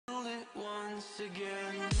once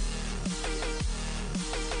again.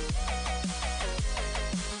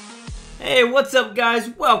 Hey, what's up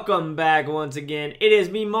guys? Welcome back once again. It is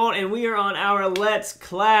me, Molt, and we are on our Let's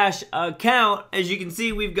Clash account. As you can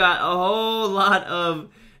see, we've got a whole lot of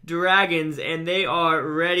dragons, and they are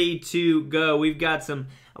ready to go. We've got some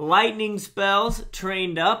lightning spells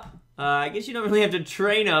trained up. I guess you don't really have to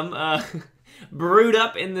train them. Brewed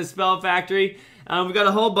up in the spell factory. We've got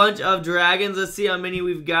a whole bunch of dragons. Let's see how many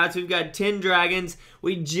we've got. So we've got 10 dragons.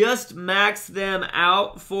 We just maxed them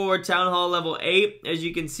out for Town Hall level 8. As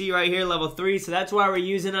you can see right here, level 3. So that's why we're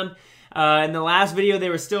using them. In the last video, they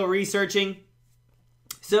were still researching.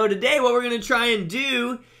 So today, what we're going to try and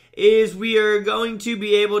do is we are going to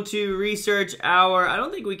be able to research our... I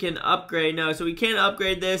don't think we can upgrade. No, so we can't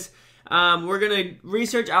upgrade this. We're going to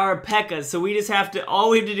research our PEKKAS. So we just have to... All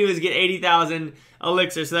we have to do is get 80,000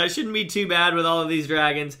 elixir. So that shouldn't be too bad with all of these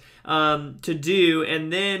dragons to do.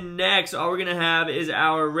 And then next, all we're going to have is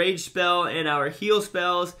our rage spell and our heal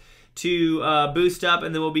spells to boost up.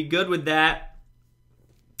 And then we'll be good with that.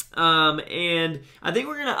 And I think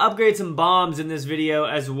we're going to upgrade some bombs in this video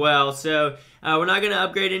as well. So we're not going to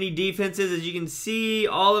upgrade any defenses. As you can see,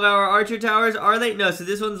 all of our archer towers, are they? No, so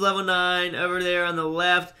this one's level 9 over there on the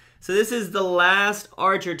left. So this is the last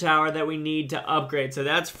archer tower that we need to upgrade. So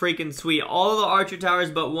that's freaking sweet. All the archer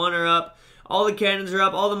towers but one are up. All the cannons are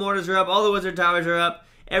up. All the mortars are up. All the wizard towers are up.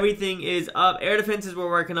 Everything is up. Air defenses we're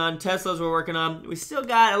working on. Teslas we're working on. We still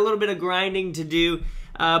got a little bit of grinding to do.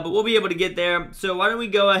 But we'll be able to get there. So why don't we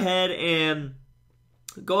go ahead and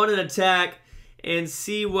go on an attack and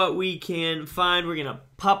see what we can find. We're going to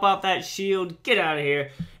pop off that shield, get out of here,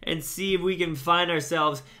 and see if we can find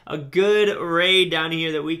ourselves a good raid down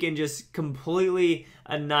here that we can just completely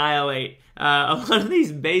annihilate. A lot of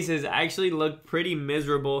these bases actually look pretty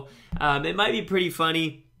miserable. It might be pretty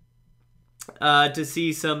funny to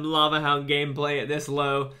see some Lava Hound gameplay at this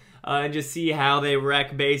low and just see how they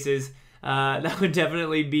wreck bases. That would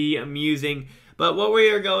definitely be amusing. But what we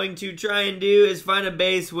are going to try and do is find a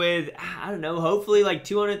base with, I don't know, hopefully like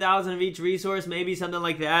 200,000 of each resource, maybe something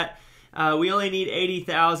like that. We only need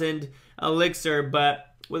 80,000 elixir,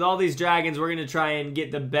 but with all these dragons, we're going to try and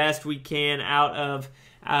get the best we can out of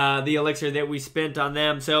the elixir that we spent on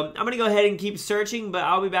them. So I'm going to go ahead and keep searching, but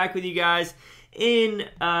I'll be back with you guys in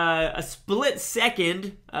a split second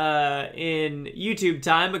in YouTube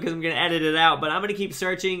time because I'm going to edit it out. But I'm going to keep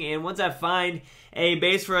searching, and once I find a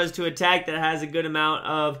base for us to attack that has a good amount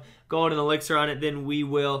of gold and elixir on it, then we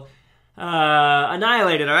will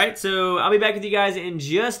annihilate it, alright? So I'll be back with you guys in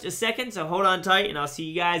just a second, so hold on tight, and I'll see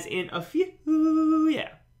you guys in a few, yeah.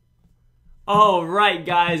 Alright,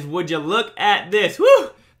 guys, would you look at this? Woo!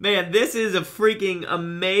 Man, this is a freaking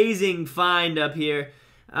amazing find up here.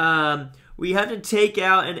 We have to take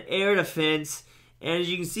out an air defense. And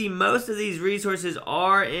as you can see, most of these resources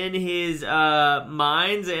are in his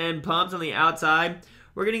mines and pumps on the outside.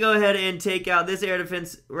 We're going to go ahead and take out this air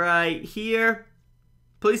defense right here.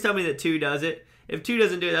 Please tell me that 2 does it. If 2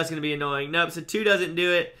 doesn't do it, that's going to be annoying. Nope, so 2 doesn't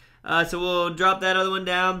do it. So we'll drop that other one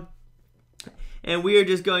down. And we are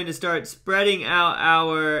just going to start spreading out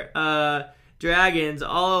our dragons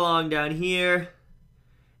all along down here.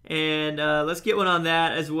 And let's get one on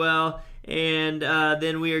that as well. And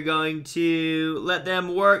then we are going to let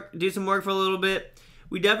them do some work for a little bit.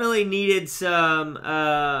 We definitely needed some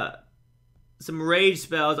rage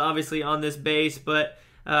spells, obviously, on this base, but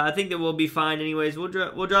I think that we'll be fine anyways. We'll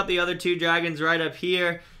drop the other 2 dragons right up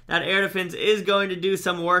here. That air defense is going to do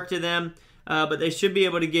some work to them, but they should be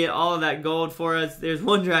able to get all of that gold for us. There's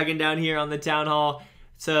 1 dragon down here on the town hall,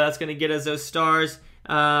 so that's going to get us those stars.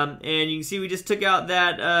 And you can see we just took out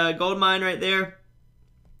that gold mine right there.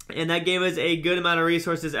 And that gave us a good amount of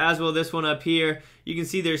resources, as will this one up here. You can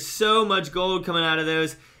see there's so much gold coming out of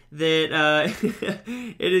those that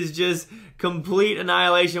it is just complete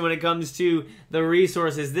annihilation when it comes to the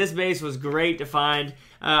resources. This base was great to find.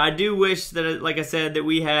 I do wish that, like I said, that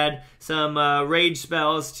we had some rage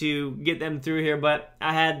spells to get them through here, but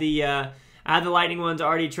I had the lightning ones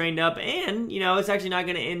already trained up, and you know it's actually not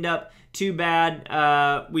going to end up too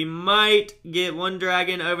bad. We might get 1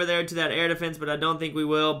 dragon over there to that air defense, but I don't think we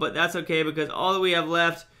will. But that's okay because all that we have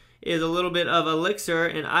left is a little bit of elixir,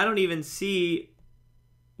 and I don't even see...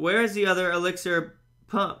 Where is the other elixir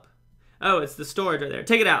pump? Oh, it's the storage right there.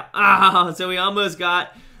 Take it out. Ah, so we almost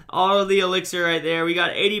got all of the elixir right there. We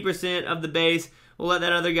got 80% of the base. We'll let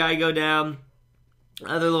that other guy go down.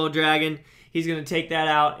 Other little dragon. He's going to take that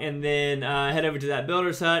out and then head over to that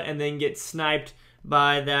builder's hut and then get sniped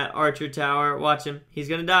by that archer tower. Watch him. He's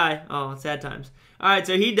going to die. Oh, sad times. All right,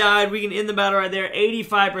 so he died. We can end the battle right there,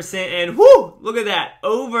 85%, and whoo, look at that,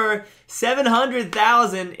 over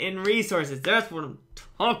 700,000 in resources. That's what I'm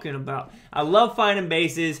talking about. I love finding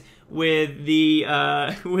bases with the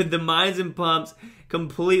mines and pumps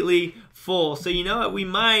completely full. So you know what, we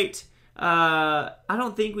might. I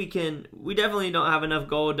don't think we can. We definitely don't have enough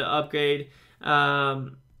gold to upgrade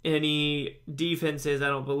any defenses, I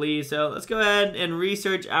don't believe. So let's go ahead and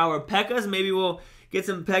research our P.E.K.K.A.s. Maybe we'll get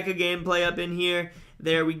some P.E.K.K.A. gameplay up in here.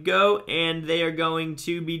 There we go. And they are going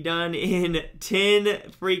to be done in 10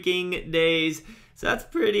 freaking days. So that's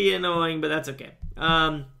pretty annoying, but that's okay.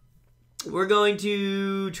 We're going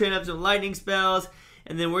to train up some lightning spells.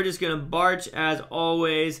 And then we're just going to barch as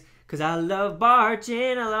always. Because I love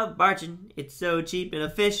barching. I love barching. It's so cheap and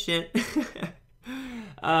efficient.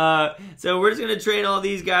 So we're just going to train all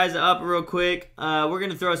these guys up real quick. We're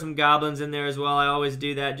going to throw some goblins in there as well. I always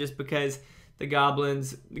do that just because the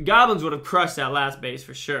goblins would have crushed that last base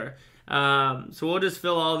for sure. So we'll just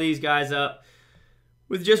fill all these guys up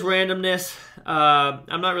with just randomness.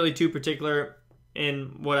 I'm not really too particular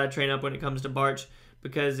in what I train up when it comes to barch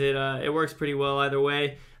because it works pretty well either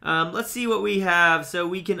way. Let's see what we have. So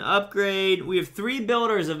we can upgrade. We have 3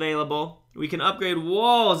 builders available. We can upgrade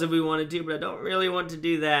walls if we wanted to, but I don't really want to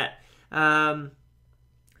do that.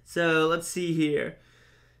 So let's see here.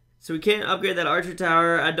 So we can't upgrade that archer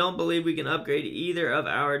tower. I don't believe we can upgrade either of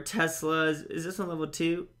our Teslas. Is this one level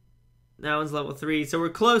 2? That one's level 3. So we're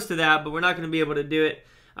close to that, but we're not going to be able to do it.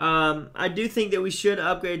 I do think that we should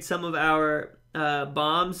upgrade some of our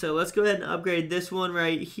bombs. So let's go ahead and upgrade this one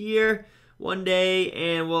right here one day,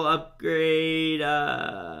 and we'll upgrade.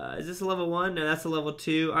 Is this a level 1? No, that's a level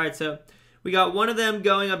 2. All right, so we got one of them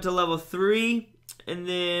going up to level 3. And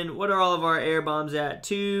then what are all of our air bombs at?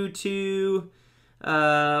 2, 2.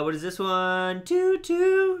 What is this one? 2,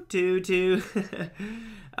 2, 2, 2.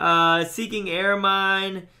 Seeking air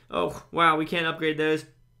mine. Oh, wow, we can't upgrade those.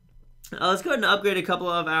 Let's go ahead and upgrade a couple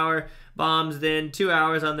of our bombs then. 2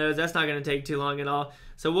 hours on those. That's not going to take too long at all.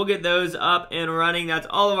 So we'll get those up and running. That's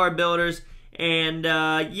all of our builders. And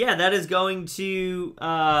yeah, that is going to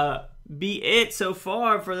be it so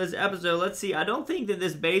far for this episode. Let's see. I don't think that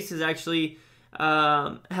this base is actually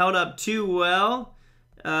held up too well.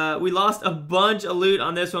 We lost a bunch of loot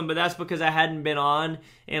on this one, but that's because I hadn't been on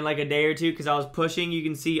in like a day or two because I was pushing. You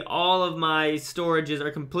can see all of my storages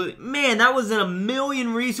are completely... Man, that was an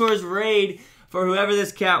 1,000,000 resource raid for whoever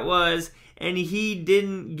this cat was, and he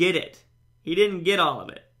didn't get it. He didn't get all of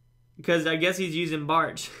it because I guess he's using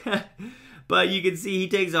barch. But you can see he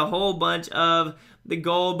takes a whole bunch of the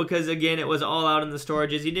gold because, again, it was all out in the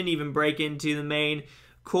storages. He didn't even break into the main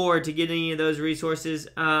core to get any of those resources.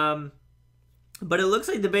 But it looks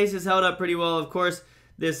like the base is held up pretty well. Of course,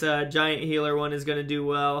 this giant healer one is going to do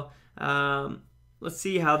well. Let's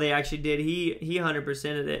see how they actually did. He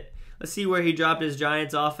 100%ed it. Let's see where he dropped his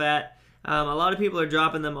giants off at. A lot of people are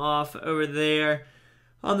dropping them off over there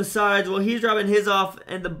on the sides. Well, he's dropping his off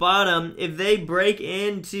at the bottom. If they break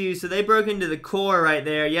into... So they broke into the core right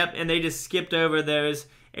there. Yep, and they just skipped over those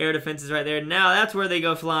air defenses right there. Now that's where they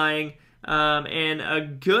go flying. And a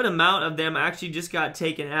good amount of them actually just got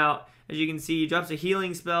taken out. As you can see, he drops a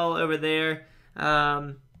healing spell over there.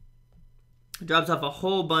 Drops off a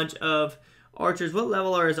whole bunch of archers. What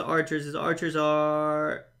level are his archers? His archers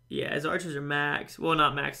are... Yeah, his archers are max. Well,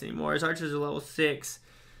 not max anymore. His archers are level 6.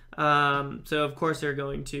 So, of course, they're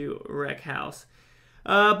going to wreck house.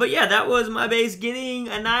 But, yeah, that was my base getting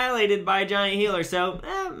annihilated by a giant healer. So,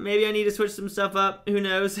 maybe I need to switch some stuff up. Who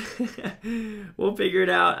knows? We'll figure it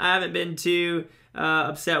out. I haven't been too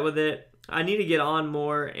upset with it. I need to get on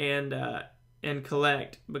more and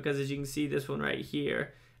collect, because as you can see, this one right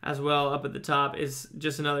here as well up at the top is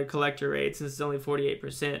just another collector rate since it's only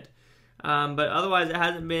 48%. But otherwise, it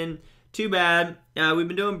hasn't been too bad. We've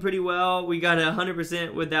been doing pretty well. We got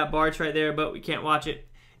 100% with that barch right there, but we can't watch it.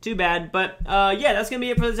 Too bad. But yeah, that's going to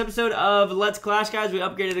be it for this episode of Let's Clash, guys. We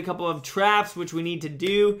upgraded a couple of traps, which we need to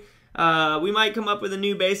do. We might come up with a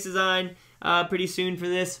new base design pretty soon for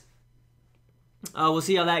this. We'll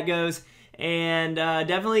see how that goes. And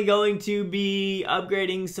definitely going to be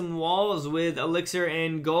upgrading some walls with elixir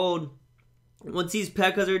and gold. Once these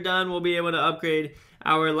P.E.K.K.A.s are done, we'll be able to upgrade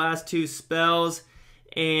our last 2 spells.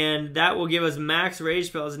 And that will give us max rage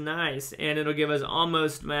spells. Nice. And it'll give us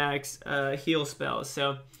almost max heal spells.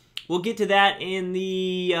 So we'll get to that in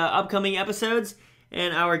the upcoming episodes.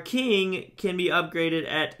 And our king can be upgraded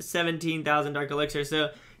at 17,000 dark elixir. So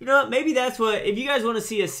You know what? Maybe that's what, if you guys want to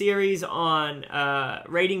see a series on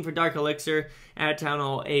rating for Dark Elixir at Town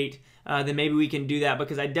Hall 8, then maybe we can do that,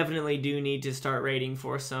 because I definitely do need to start rating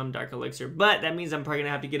for some Dark Elixir. But that means I'm probably going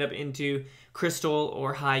to have to get up into Crystal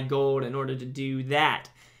or High Gold in order to do that.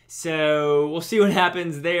 So we'll see what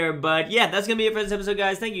happens there. But yeah, that's going to be it for this episode,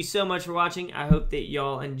 guys. Thank you so much for watching. I hope that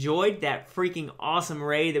y'all enjoyed that freaking awesome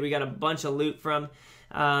raid that we got a bunch of loot from.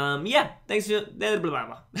 Yeah, thanks for blah, blah,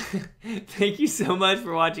 blah. Thank you so much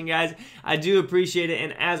for watching, guys. I do appreciate it.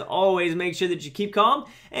 And as always, make sure that you keep calm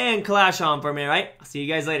and clash on for me, all right? I'll see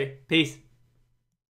you guys later. Peace.